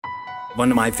One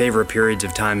of my favorite periods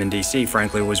of time in D.C.,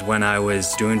 frankly, was when I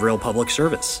was doing real public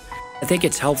service. I think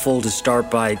it's helpful to start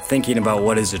by thinking about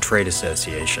what is a trade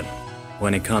association.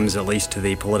 When it comes at least to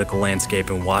the political landscape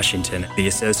in Washington, the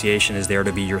association is there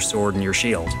to be your sword and your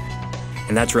shield.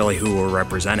 And that's really who we're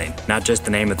representing, not just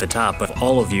the name at the top, but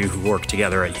all of you who work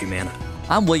together at Humana.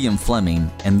 I'm William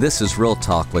Fleming, and this is Real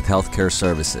Talk with Healthcare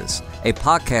Services, a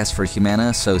podcast for Humana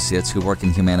associates who work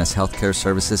in Humana's Healthcare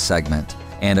Services segment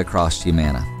and across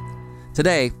Humana.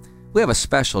 Today, we have a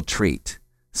special treat,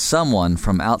 someone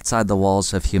from outside the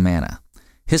walls of Humana.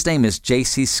 His name is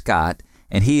J.C. Scott,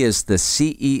 and he is the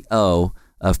CEO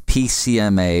of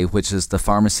PCMA, which is the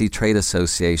Pharmacy Trade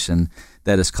Association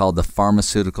that is called the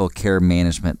Pharmaceutical Care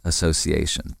Management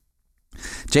Association.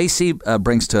 J.C.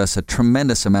 brings to us a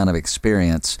tremendous amount of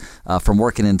experience from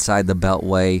working inside the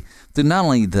Beltway through not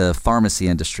only the pharmacy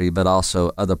industry, but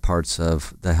also other parts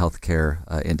of the healthcare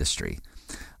industry.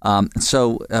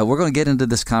 So we're going to get into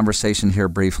this conversation here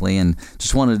briefly, and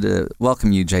just wanted to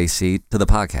welcome you, JC, to the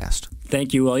podcast.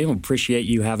 Thank you, William. Appreciate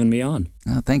you having me on.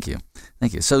 Thank you.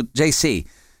 So, JC,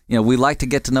 we like to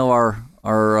get to know our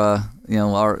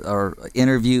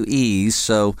interviewees.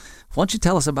 So, why don't you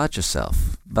tell us about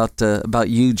yourself, about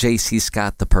you, JC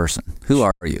Scott, the person? Who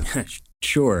are you?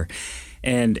 Sure.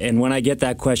 And when I get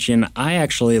that question, I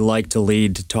actually like to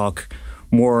lead to talk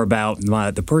more about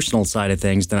the personal side of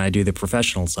things than I do the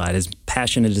professional side, as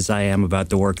passionate as I am about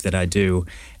the work that I do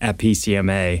at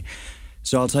PCMA.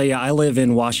 So I'll tell you, I live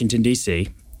in Washington, D.C.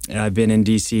 I've been in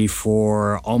D.C.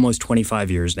 for almost 25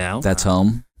 years now. That's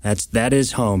home? That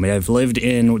is home. I've lived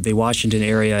in the Washington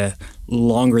area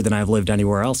longer than I've lived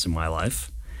anywhere else in my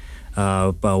life.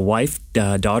 A wife,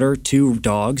 daughter, 2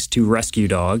 dogs, 2 rescue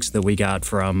dogs that we got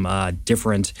from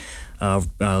different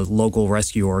local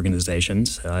rescue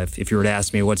organizations. If you were to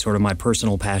ask me what sort of my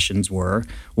personal passions were,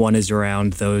 one is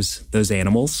around those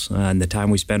animals and the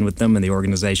time we spend with them and the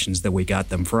organizations that we got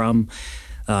them from.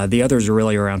 The others are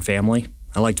really around family.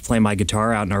 I like to play my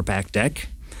guitar out in our back deck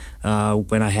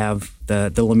when I have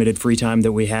the limited free time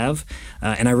that we have,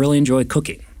 and I really enjoy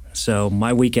cooking. So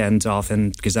my weekends often,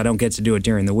 because I don't get to do it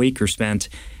during the week, are spent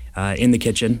in the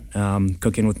kitchen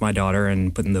cooking with my daughter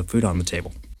and putting the food on the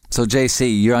table. So,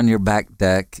 JC, you're on your back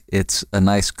deck. It's a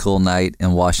nice, cool night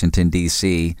in Washington,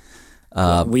 D.C.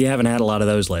 Well, we haven't had a lot of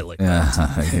those lately.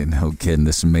 No kidding.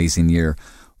 This amazing year.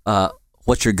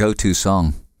 What's your go-to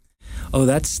song? Oh,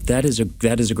 that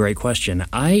is a great question.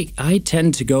 I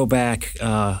tend to go back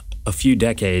a few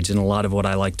decades in a lot of what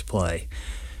I like to play.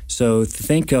 So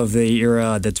think of the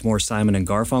era that's more Simon and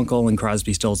Garfunkel and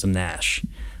Crosby, Stills and Nash.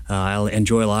 I'll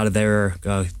enjoy a lot of their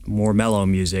more mellow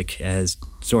music as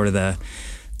sort of the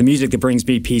music that brings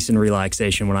me peace and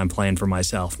relaxation when I'm playing for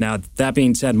myself. Now, that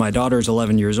being said, my daughter's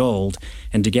 11 years old,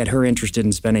 and to get her interested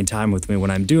in spending time with me when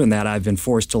I'm doing that, I've been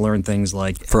forced to learn things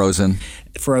like Frozen.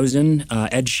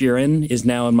 Ed Sheeran is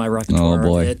now in my repertoire. Oh,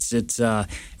 boy. It's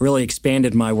really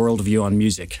expanded my worldview on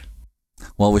music.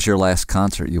 What was your last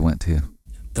concert you went to?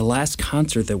 The last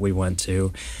concert that we went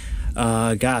to,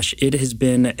 it has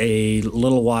been a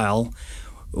little while.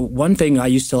 One thing I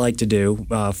used to like to do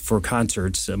for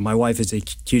concerts, my wife is a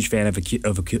huge fan of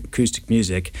acoustic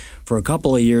music. For a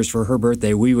couple of years for her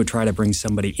birthday, we would try to bring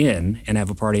somebody in and have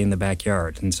a party in the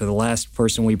backyard. And so the last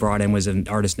person we brought in was an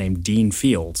artist named Dean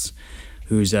Fields,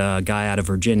 who's a guy out of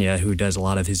Virginia who does a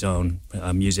lot of his own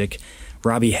music.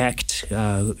 Robbie Hecht,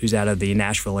 who's out of the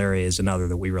Nashville area, is another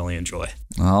that we really enjoy.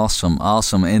 Awesome.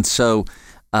 And so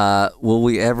will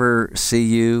we ever see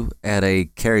you at a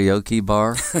karaoke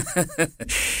bar?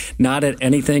 Not at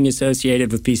anything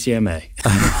associated with PCMA.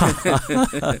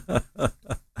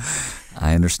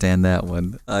 I understand that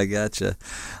one. I gotcha.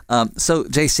 So,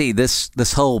 JC,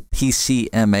 this whole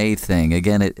PCMA thing,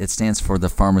 again, it stands for the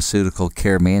Pharmaceutical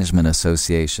Care Management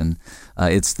Association.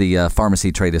 It's the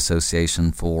Pharmacy Trade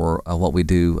Association for what we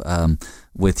do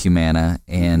with Humana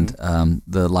and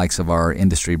the likes of our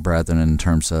industry brethren in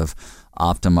terms of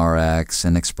OptumRx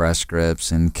and Express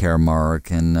Scripts and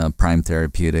Caremark and Prime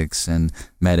Therapeutics and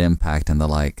MedImpact and the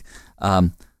like.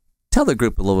 Tell the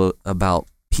group a little about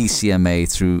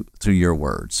PCMA through your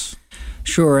words.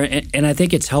 Sure, and I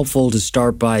think it's helpful to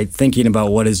start by thinking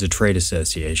about what is a trade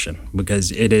association,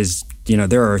 because it is,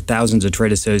 there are thousands of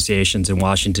trade associations in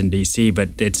Washington, D.C., but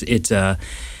it's a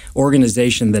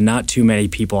organization that not too many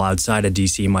people outside of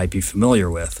D.C. might be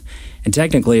familiar with. And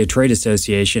technically, a trade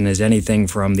association is anything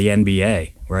from the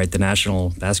NBA, right, the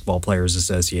National Basketball Players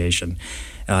Association.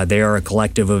 They are a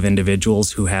collective of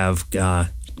individuals who have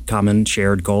common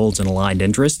shared goals and aligned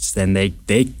interests, then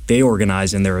they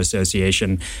organize in their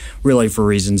association really for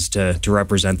reasons to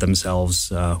represent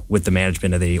themselves with the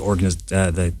management of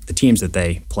the teams that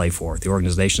they play for, the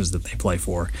organizations that they play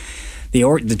for.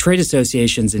 The trade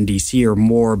associations in D.C. are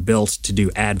more built to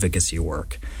do advocacy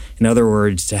work. In other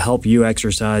words, to help you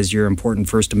exercise your important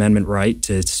First Amendment right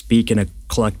to speak in a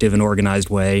collective and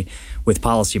organized way with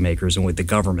policymakers and with the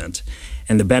government.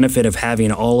 And the benefit of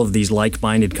having all of these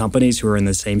like-minded companies who are in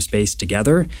the same space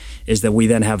together is that we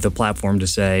then have the platform to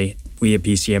say, we at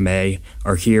PCMA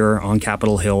are here on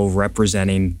Capitol Hill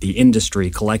representing the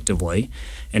industry collectively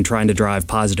and trying to drive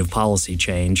positive policy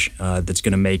change that's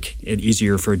going to make it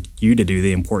easier for you to do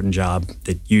the important job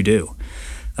that you do.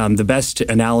 The best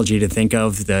analogy to think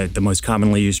of, the most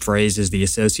commonly used phrase, is the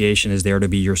association is there to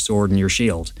be your sword and your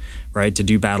shield, right? To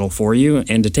do battle for you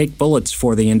and to take bullets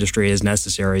for the industry as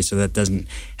necessary, so that doesn't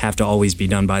have to always be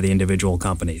done by the individual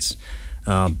companies.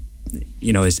 As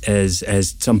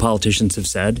some politicians have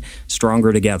said,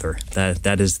 stronger together.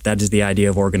 That is the idea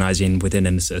of organizing within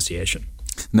an association.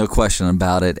 No question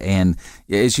about it. And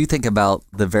as you think about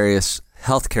the various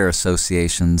healthcare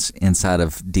associations inside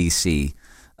of DC,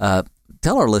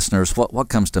 tell our listeners what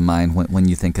comes to mind when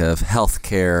you think of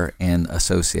healthcare and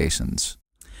associations.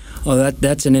 Well,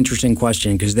 that's an interesting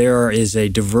question, because there are a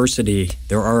diversity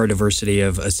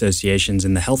of associations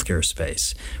in the healthcare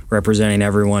space, representing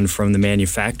everyone from the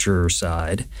manufacturer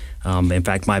side. In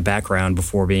fact, my background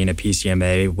before being a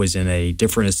PCMA was in a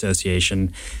different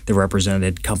association that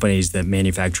represented companies that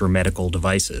manufacture medical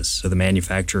devices, so the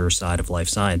manufacturer side of life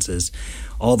sciences,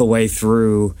 all the way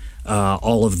through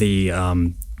all of the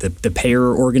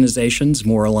payer organizations,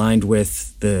 more aligned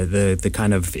with the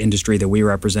kind of industry that we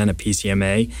represent at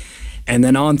PCMA, and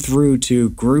then on through to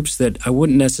groups that I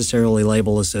wouldn't necessarily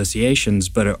label associations,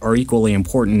 but are equally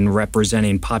important in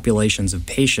representing populations of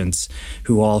patients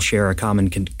who all share a common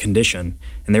condition.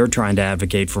 And they're trying to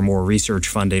advocate for more research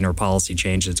funding or policy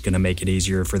change that's going to make it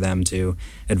easier for them to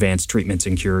advance treatments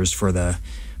and cures for the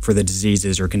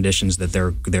diseases or conditions that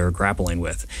they're grappling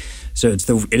with. So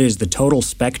it is the total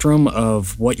spectrum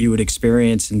of what you would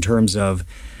experience in terms of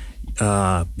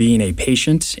being a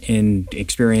patient in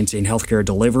experiencing healthcare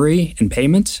delivery and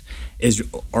payments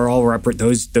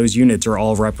those units are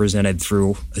all represented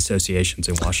through associations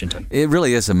in Washington. It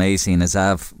really is amazing as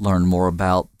I've learned more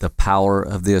about the power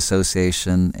of the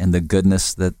association and the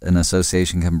goodness that an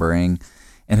association can bring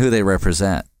and who they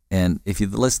represent. And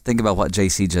let's think about what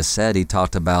JC just said. He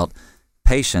talked about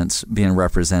patients being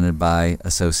represented by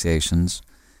associations.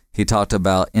 He talked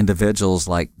about individuals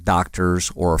like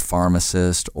doctors or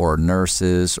pharmacists or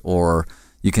nurses, or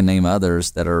you can name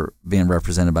others that are being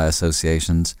represented by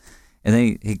associations. And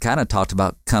then he kind of talked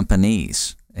about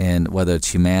companies, and whether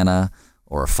it's Humana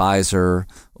or Pfizer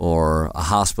or a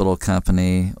hospital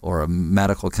company or a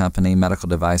medical company, medical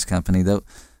device company. The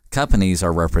companies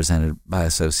are represented by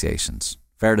associations.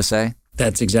 Fair to say?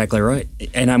 That's exactly right.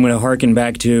 And I'm going to harken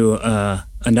back to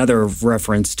another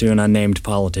reference to an unnamed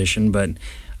politician, but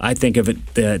I think of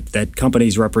it that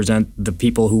companies represent the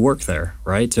people who work there,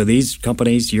 right? So these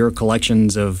companies, you're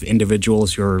collections of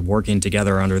individuals who are working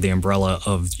together under the umbrella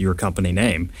of your company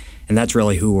name. And that's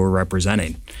really who we're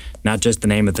representing. Not just the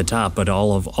name at the top, but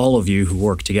all of you who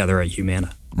work together at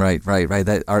Humana. Right.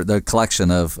 That are the collection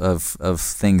of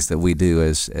things that we do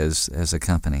as a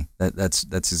company. That's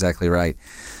exactly right.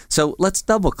 So let's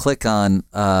double click on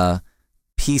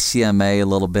PCMA a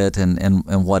little bit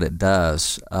and what it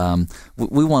does.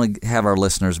 We want to have our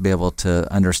listeners be able to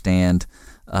understand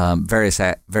various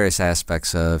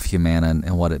aspects of Humana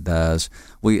and what it does.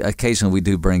 We occasionally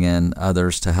do bring in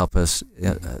others to help us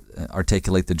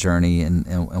articulate the journey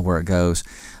and where it goes.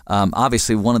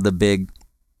 Obviously, one of the big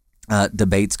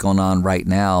debates going on right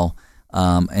now,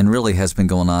 and really has been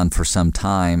going on for some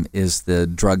time, is the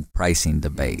drug pricing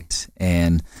debate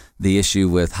and the issue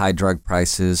with high drug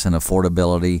prices and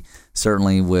affordability.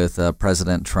 Certainly with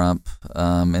President Trump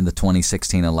in the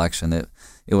 2016 election,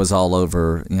 it was all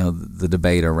over, the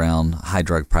debate around high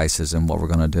drug prices and what we're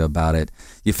going to do about it.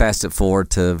 You fast it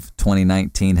forward to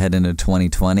 2019, head into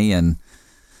 2020, and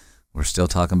we're still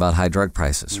talking about high drug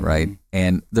prices, right?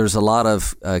 And there's a lot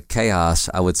of chaos,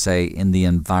 I would say, in the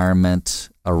environment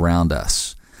around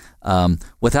us.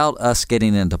 Without us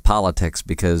getting into politics,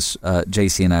 because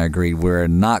JC and I agreed we're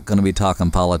not going to be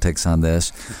talking politics on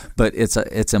this, but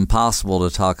it's impossible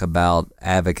to talk about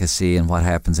advocacy and what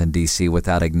happens in D.C.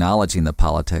 without acknowledging the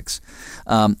politics.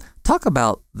 Talk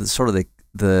about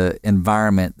the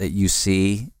environment that you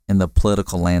see in the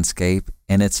political landscape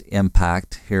and its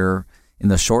impact here in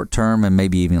the short term and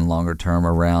maybe even longer term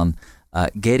around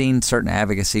getting certain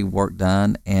advocacy work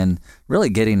done, and really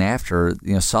getting after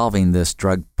solving this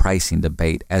drug pricing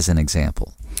debate as an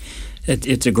example?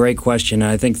 It's a great question.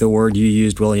 I think the word you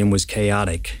used, William, was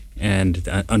chaotic. And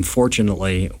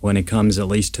unfortunately, when it comes at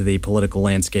least to the political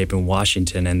landscape in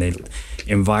Washington and the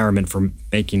environment for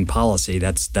making policy,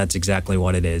 that's exactly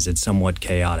what it is. It's somewhat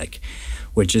chaotic,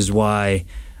 which is why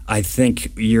I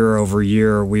think year over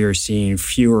year we are seeing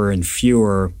fewer and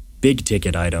fewer big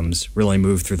ticket items really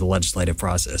move through the legislative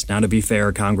process. Now, to be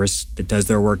fair, Congress does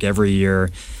their work every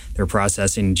year. They're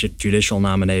processing judicial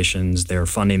nominations. They're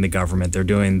funding the government. They're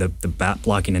doing the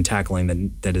blocking and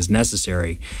tackling that is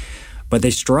necessary. But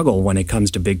they struggle when it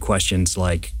comes to big questions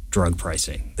like drug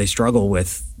pricing. They struggle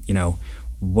with,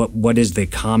 what is the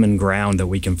common ground that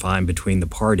we can find between the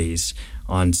parties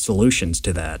on solutions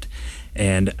to that.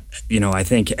 And, I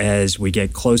think as we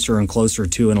get closer and closer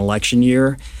to an election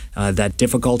year, that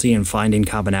difficulty in finding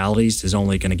commonalities is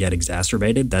only going to get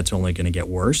exacerbated. That's only going to get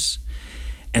worse.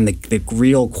 And the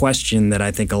real question that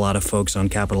I think a lot of folks on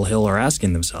Capitol Hill are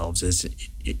asking themselves is,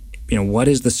 what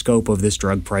is the scope of this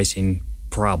drug pricing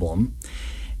problem?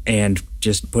 And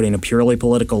just putting a purely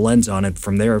political lens on it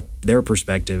from their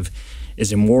perspective,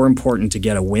 is it more important to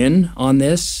get a win on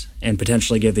this and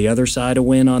potentially give the other side a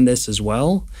win on this as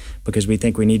well, because we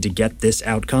think we need to get this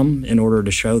outcome in order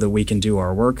to show that we can do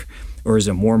our work? Or is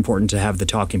it more important to have the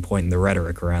talking point and the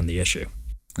rhetoric around the issue?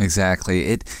 Exactly.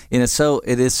 It is so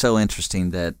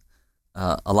interesting that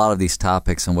a lot of these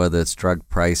topics, and whether it's drug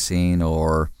pricing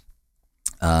or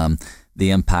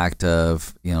the impact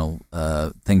of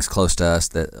things close to us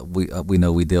that we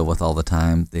know we deal with all the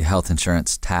time, the health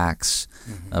insurance tax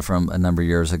from a number of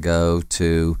years ago,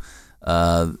 to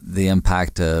the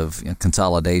impact of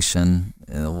consolidation,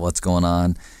 what's going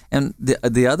on, and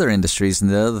the other industries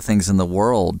and the other things in the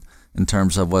world, in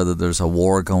terms of whether there's a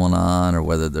war going on or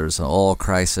whether there's an oil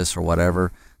crisis or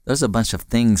whatever. There's a bunch of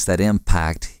things that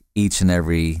impact each and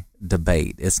every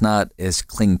debate. It's not as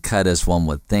clean cut as one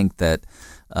would think. That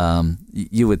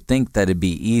you would think that it'd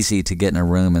be easy to get in a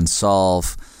room and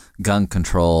solve gun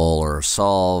control or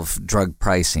solve drug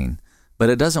pricing, but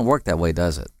it doesn't work that way,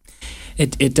 does it?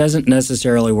 It doesn't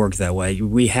necessarily work that way.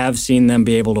 We have seen them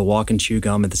be able to walk and chew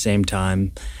gum at the same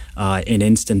time in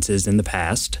instances in the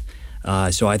past.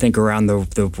 So I think around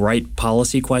the right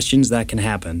policy questions, that can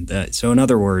happen. So in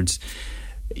other words,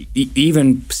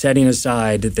 even setting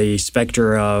aside the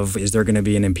specter of, is there going to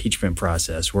be an impeachment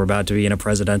process? We're about to be in a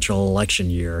presidential election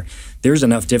year. There's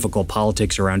enough difficult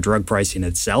politics around drug pricing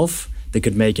itself that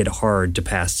could make it hard to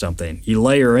pass something. You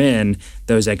layer in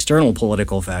those external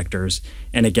political factors,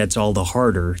 and it gets all the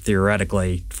harder,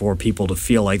 theoretically, for people to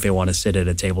feel like they want to sit at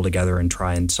a table together and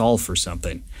try and solve for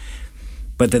something.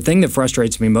 But the thing that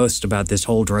frustrates me most about this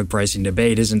whole drug pricing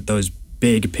debate isn't those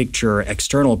big picture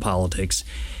external politics.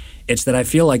 It's that I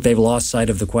feel like they've lost sight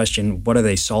of the question, what are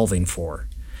they solving for?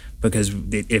 Because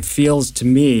it feels to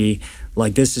me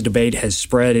like this debate has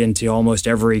spread into almost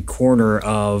every corner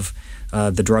of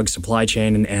the drug supply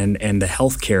chain and the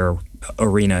healthcare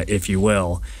arena, if you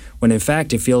will, when in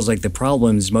fact it feels like the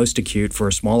problem is most acute for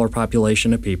a smaller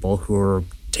population of people who are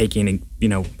taking,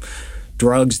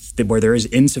 drugs where there is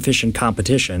insufficient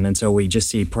competition, and so we just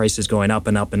see prices going up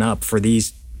and up and up for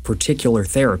these particular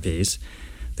therapies.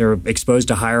 They're exposed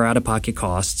to higher out-of-pocket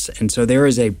costs, and so there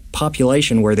is a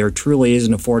population where there truly is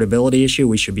an affordability issue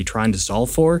we should be trying to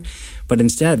solve for, but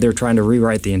instead they're trying to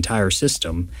rewrite the entire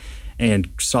system and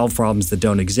solve problems that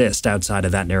don't exist outside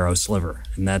of that narrow sliver,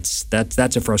 and that's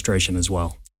a frustration as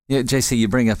well. Yeah, JC, you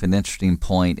bring up an interesting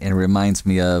point, and it reminds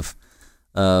me of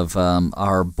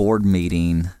our board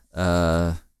meeting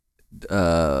about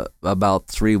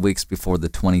 3 weeks before the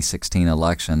 2016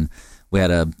 election. We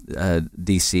had a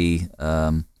DC,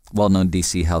 well-known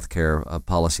DC healthcare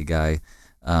policy guy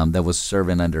that was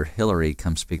serving under Hillary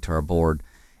come speak to our board.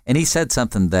 And he said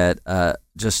something that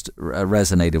just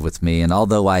resonated with me. And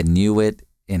although I knew it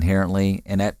inherently,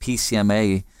 and at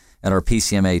our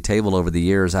PCMA table over the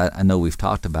years, I know we've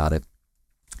talked about it,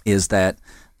 is that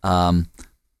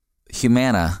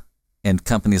Humana and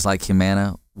companies like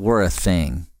Humana, we're a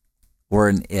thing. We're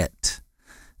an it.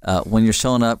 When you're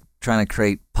showing up trying to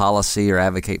create policy or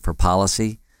advocate for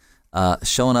policy,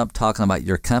 showing up talking about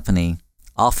your company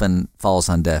often falls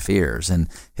on deaf ears. And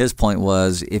his point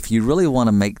was, if you really want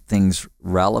to make things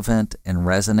relevant and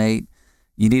resonate,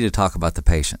 you need to talk about the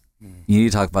patient. You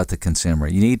need to talk about the consumer.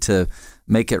 You need to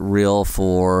make it real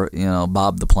for,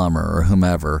 Bob the plumber or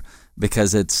whomever,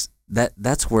 because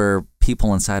that's where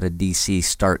people inside of DC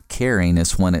start caring,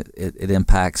 is when it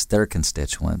impacts their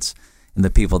constituents and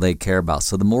the people they care about.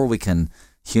 So the more we can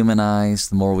humanize,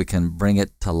 the more we can bring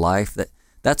it to life,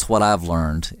 that's what I've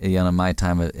learned, in my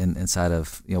time inside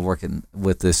of working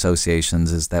with the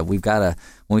associations, is that we've got to,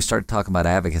 when we start talking about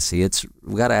advocacy,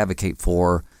 we've got to advocate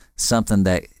for something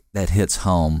that hits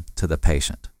home to the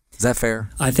patient. Is that fair?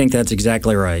 I think that's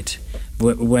exactly right.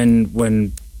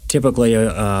 When typically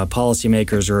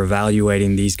policymakers are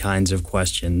evaluating these kinds of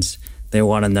questions, they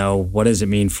want to know, what does it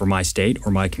mean for my state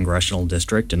or my congressional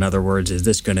district? In other words, is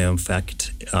this going to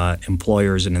affect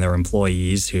employers and their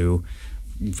employees who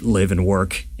live and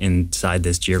work inside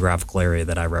this geographical area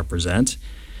that I represent?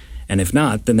 And if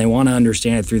not, then they want to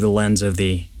understand it through the lens of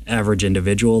the average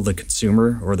individual, the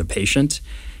consumer, or the patient.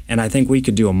 And I think we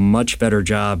could do a much better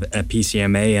job at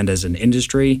PCMA and as an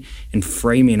industry in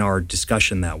framing our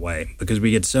discussion that way, because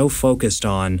we get so focused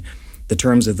on the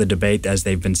terms of the debate as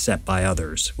they've been set by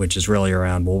others, which is really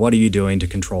around, well, what are you doing to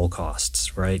control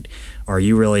costs, right? Are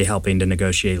you really helping to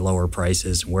negotiate lower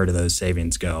prices? Where do those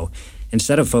savings go?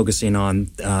 Instead of focusing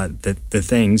on the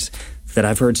things that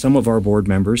I've heard some of our board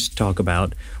members talk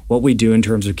about, what we do in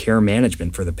terms of care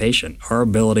management for the patient, our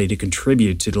ability to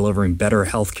contribute to delivering better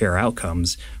healthcare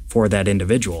outcomes for that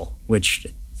individual, which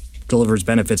delivers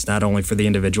benefits not only for the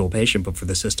individual patient, but for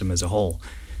the system as a whole.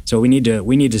 So we need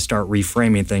to start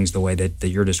reframing things the way that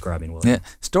you're describing, William. Yeah,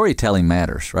 storytelling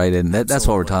matters, right? And that's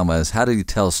what we're talking about, is how do you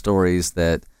tell stories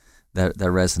that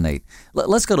resonate.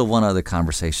 Let's go to one other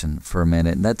conversation for a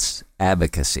minute, and that's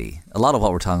advocacy. A lot of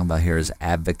what we're talking about here is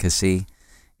advocacy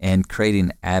and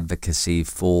creating advocacy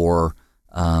for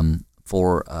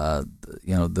the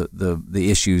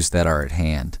issues that are at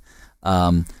hand.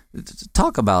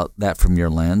 Talk about that from your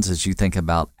lens as you think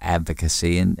about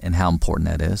advocacy and how important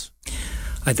that is.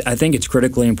 I think it's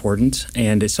critically important,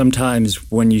 and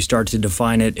sometimes when you start to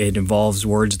define it, it involves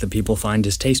words that people find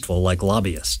distasteful, like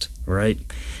lobbyist, right?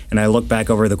 And I look back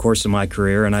over the course of my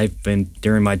career, and I've been,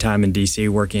 during my time in D.C.,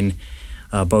 working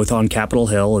both on Capitol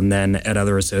Hill and then at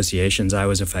other associations, I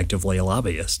was effectively a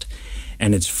lobbyist.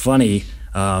 And it's funny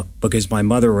because my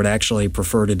mother would actually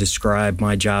prefer to describe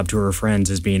my job to her friends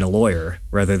as being a lawyer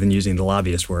rather than using the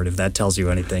lobbyist word, if that tells you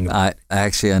anything. I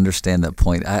actually understand that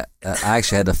point. I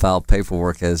actually had to file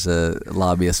paperwork as a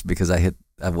lobbyist because I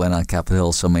went on Capitol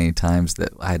Hill so many times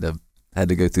that I had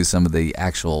to go through some of the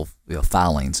actual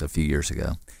filings a few years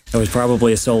ago. It was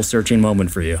probably a soul-searching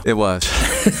moment for you. It was.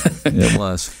 It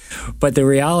was. But the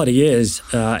reality is,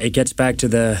 it gets back to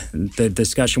the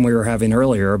discussion we were having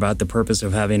earlier about the purpose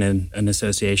of having an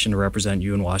association to represent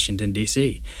you in Washington,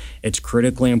 D.C. It's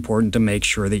critically important to make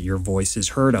sure that your voice is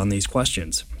heard on these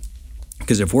questions.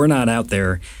 Because if we're not out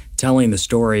there telling the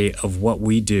story of what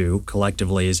we do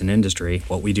collectively as an industry,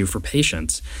 what we do for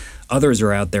patients, others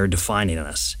are out there defining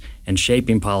us and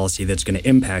shaping policy that's going to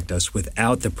impact us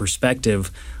without the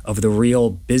perspective of the real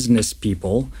business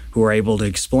people who are able to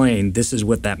explain this is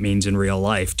what that means in real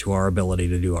life to our ability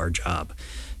to do our job.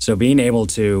 So being able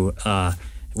to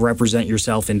represent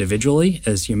yourself individually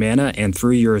as Humana and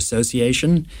through your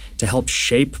association to help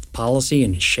shape policy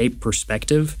and shape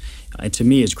perspective, to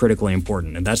me, is critically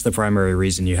important. And that's the primary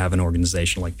reason you have an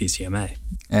organization like PCMA.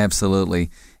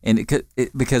 Absolutely. And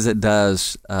because it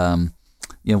does,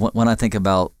 when I think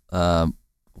about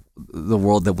the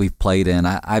world that we've played in,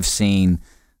 I've seen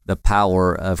the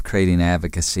power of creating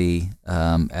advocacy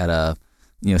at a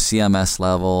CMS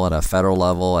level, at a federal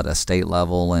level, at a state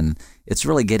level, and it's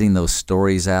really getting those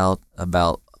stories out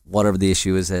about whatever the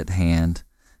issue is at hand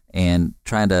and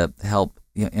trying to help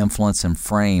influence and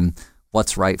frame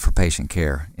what's right for patient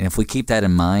care. And if we keep that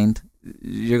in mind,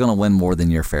 you're going to win more than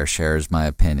your fair share, is my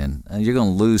opinion. And you're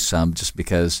going to lose some just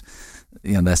because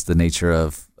that's the nature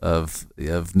of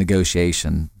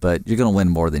negotiation, but you're going to win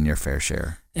more than your fair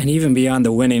share. And even beyond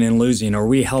the winning and losing, are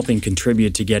we helping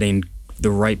contribute to getting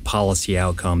the right policy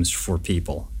outcomes for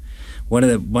people? One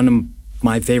of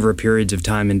my favorite periods of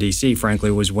time in D.C., frankly,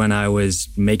 was when I was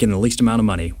making the least amount of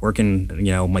money, working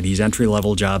these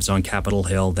entry-level jobs on Capitol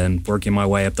Hill, then working my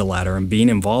way up the ladder and being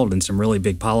involved in some really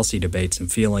big policy debates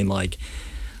and feeling like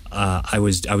I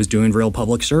was doing real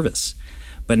public service.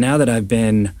 But now that I've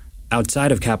been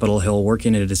outside of Capitol Hill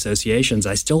working at associations,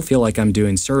 I still feel like I'm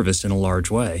doing service in a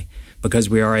large way because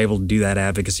we are able to do that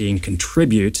advocacy and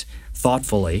contribute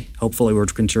thoughtfully. Hopefully we're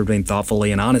contributing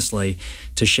thoughtfully and honestly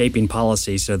to shaping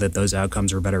policy so that those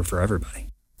outcomes are better for everybody.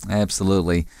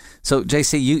 Absolutely. So,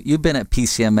 JC, you've been at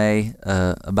PCMA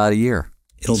about a year.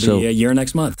 It'll be a year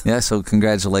next month. Yeah, so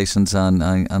congratulations on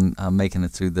making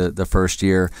it through the first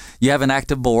year. You have an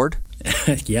active board?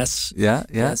 Yes. Yeah.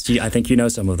 Yes. I think you know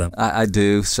some of them. I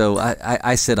do. So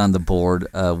I sit on the board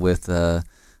with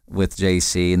with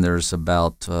JC, and there's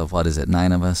about,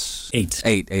 9 of us?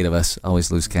 Eight of us.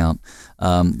 Always lose count.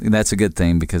 And that's a good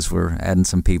thing because we're adding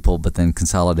some people, but then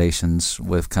consolidations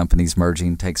with companies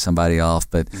merging takes somebody off.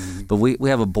 But we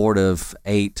have a board of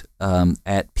 8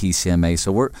 at PCMA,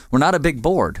 so we're not a big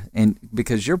board. And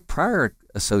because your prior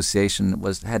association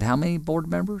had how many board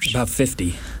members? About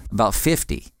 50. About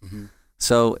 50. Mm-hmm.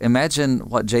 So imagine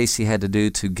what JC had to do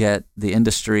to get the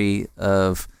industry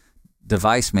of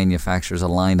device manufacturers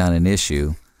aligned on an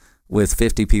issue with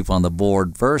 50 people on the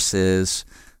board versus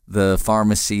the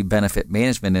pharmacy benefit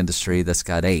management industry that's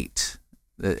got 8.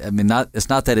 I mean, it's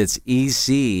not that it's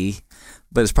easy,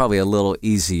 but it's probably a little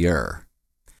easier.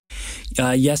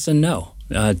 Yes and no,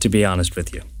 to be honest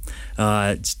with you.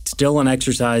 It's still an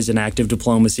exercise in active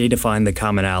diplomacy to find the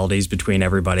commonalities between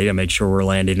everybody to make sure we're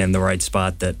landing in the right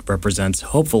spot that represents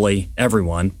hopefully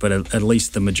everyone, but at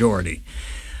least the majority.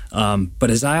 But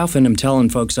as I often am telling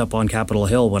folks up on Capitol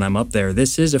Hill when I'm up there,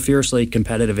 this is a fiercely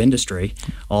competitive industry,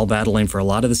 all battling for a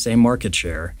lot of the same market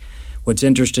share. What's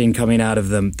interesting coming out of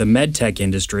the med tech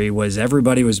industry was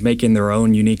everybody was making their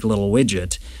own unique little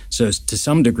widget. So to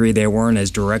some degree, they weren't as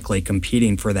directly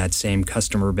competing for that same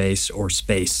customer base or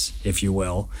space, if you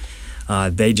will.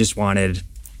 They just wanted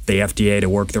the FDA to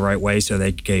work the right way so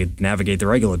they could navigate the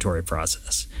regulatory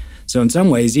process. So in some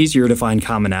ways, easier to find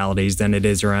commonalities than it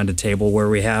is around a table where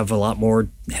we have a lot more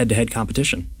head-to-head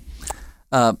competition.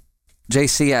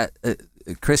 JC,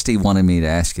 Christy wanted me to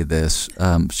ask you this.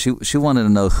 She wanted to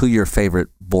know who your favorite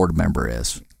board member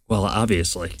is. Well,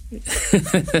 obviously.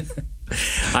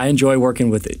 I enjoy working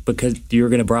with it because you're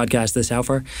going to broadcast this how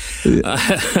far?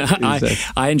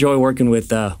 I enjoy working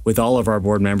with all of our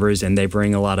board members, and they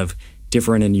bring a lot of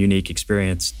different and unique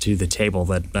experience to the table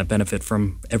that benefit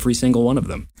from every single one of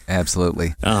them.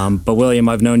 Absolutely. But William,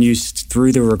 I've known you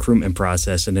through the recruitment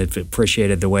process and have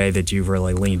appreciated the way that you've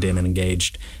really leaned in and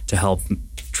engaged to help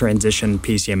transition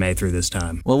PCMA through this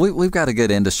time. Well, we've got a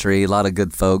good industry, a lot of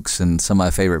good folks, and some of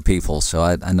my favorite people. So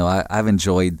I know I've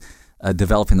enjoyed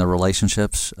developing the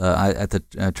relationships at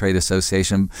the trade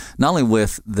association, not only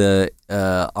with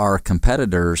our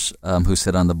competitors who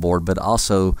sit on the board, but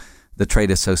also the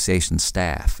trade association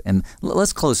staff. And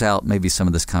let's close out maybe some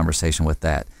of this conversation with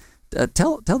that.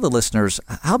 Tell the listeners,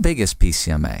 how big is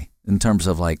PCMA in terms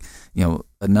of a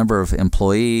number of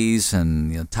employees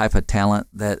and type of talent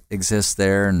that exists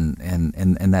there and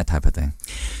that type of thing?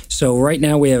 So right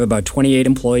now we have about 28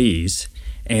 employees,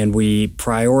 and we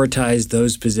prioritize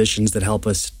those positions that help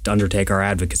us undertake our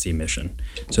advocacy mission.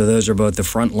 So those are both the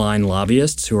frontline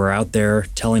lobbyists who are out there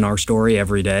telling our story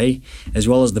every day, as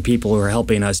well as the people who are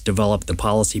helping us develop the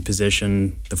policy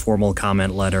position, the formal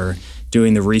comment letter,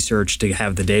 doing the research to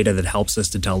have the data that helps us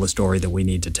to tell the story that we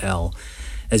need to tell.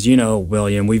 As you know,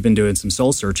 William, we've been doing some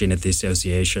soul searching at the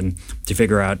association to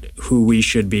figure out who we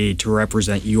should be to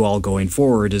represent you all going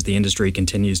forward as the industry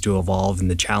continues to evolve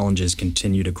and the challenges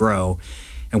continue to grow.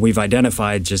 And we've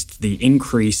identified just the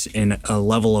increase in a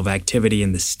level of activity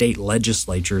in the state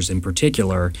legislatures in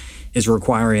particular is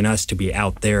requiring us to be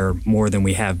out there more than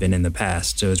we have been in the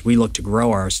past. So as we look to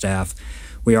grow our staff,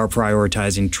 we are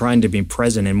prioritizing trying to be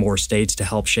present in more states to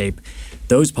help shape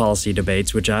those policy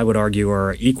debates, which I would argue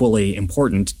are equally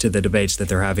important to the debates that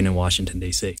they're having in Washington,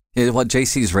 D.C. Yeah, what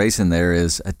JC's raising there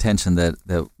is attention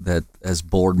that as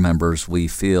board members we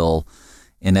feel,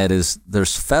 and that is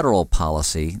there's federal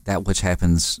policy, that which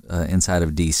happens inside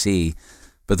of D.C.,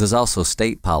 but there's also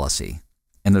state policy,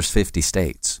 and there's 50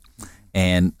 states.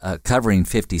 And covering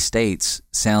 50 states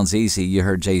sounds easy. You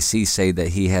heard JC say that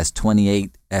he has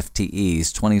 28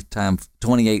 FTEs,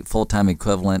 28 full-time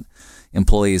equivalent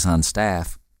employees on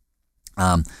staff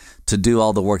to do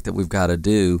all the work that we've got to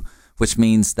do, which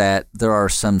means that there are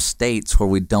some states where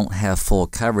we don't have full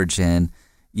coverage in,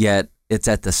 yet it's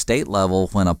at the state level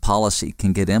when a policy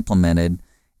can get implemented.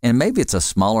 And maybe it's a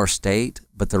smaller state,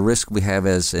 but the risk we have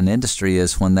as an industry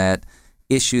is when that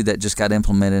issue that just got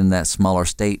implemented in that smaller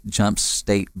state jumps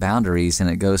state boundaries and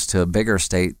it goes to a bigger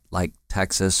state like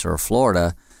Texas or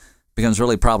Florida, becomes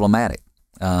really problematic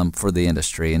for the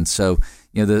industry. And so,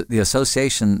 the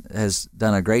association has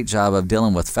done a great job of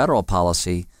dealing with federal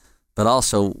policy, but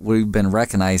also we've been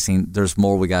recognizing there's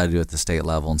more we got to do at the state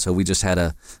level. And so we just had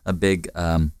a big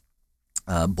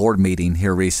board meeting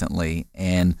here recently,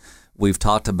 and we've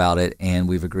talked about it, and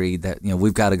we've agreed that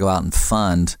we've got to go out and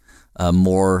fund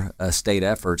more state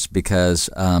efforts because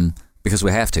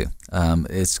we have to.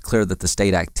 it's clear that the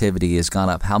state activity has gone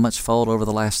up. How much fold over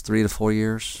the last 3 to 4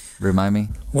 years? Remind me.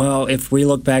 Well, if we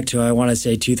look back to, I want to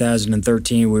say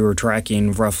 2013, we were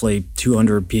tracking roughly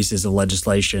 200 pieces of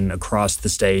legislation across the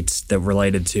states that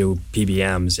related to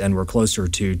PBMs, and we're closer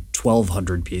to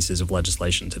 1,200 pieces of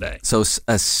legislation today. So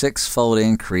a six-fold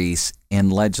increase in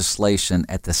legislation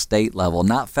at the state level,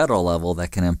 not federal level,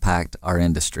 that can impact our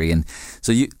industry. And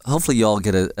so hopefully you all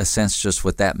get a sense just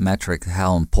with that metric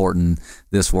how important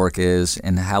this work is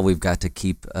and how we've got to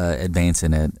keep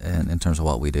advancing it in terms of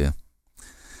what we do.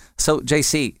 So,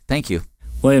 JC, thank you.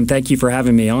 William, thank you for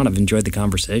having me on. I've enjoyed the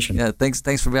conversation. Yeah, thanks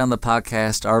for being on the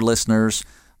podcast. Our listeners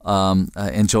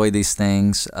enjoy these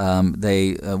things.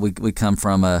 We come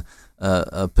from a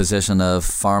position of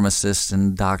pharmacists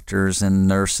and doctors and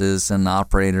nurses and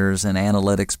operators and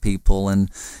analytics people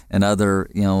and other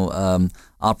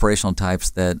operational types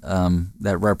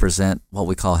that represent what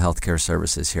we call healthcare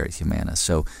services here at Humana.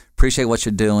 So appreciate what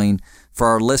you're doing. For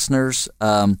our listeners,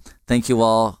 thank you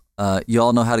all. You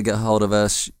all know how to get a hold of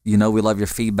us. You know we love your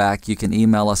feedback. You can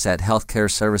email us at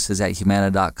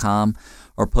healthcareservices@humana.com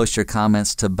or post your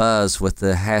comments to Buzz with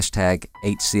the hashtag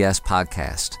HCS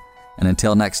Podcast. And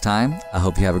until next time, I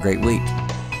hope you have a great week.